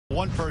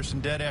One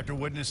person dead after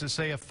witnesses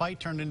say a fight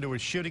turned into a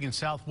shooting in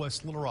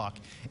southwest Little Rock.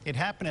 It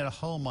happened at a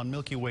home on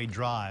Milkyway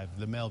Drive.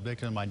 The male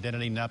victim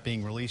identity not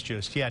being released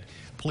just yet.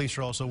 Police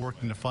are also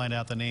working to find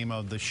out the name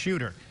of the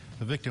shooter.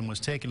 The victim was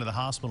taken to the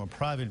hospital in a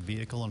private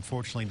vehicle,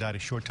 unfortunately died a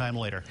short time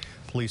later.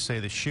 Police say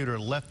the shooter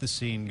left the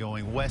scene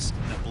going west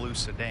in a blue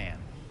sedan.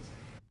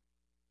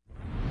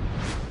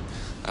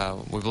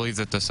 We believe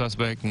that the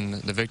suspect and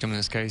the victim in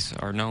this case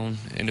are known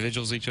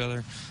individuals to each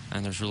other,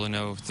 and there's really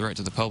no threat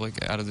to the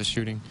public out of this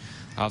shooting.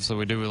 Obviously,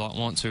 we do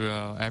want to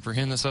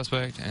apprehend the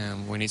suspect,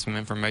 and we need some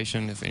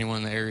information. If anyone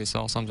in the area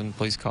saw something,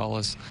 please call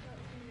us.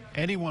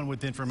 Anyone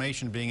with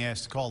information being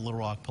asked to call Little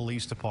Rock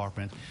Police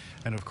Department.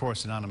 And of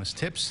course, anonymous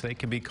tips, they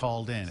can be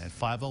called in at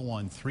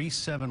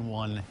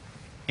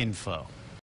 501-371-INFO.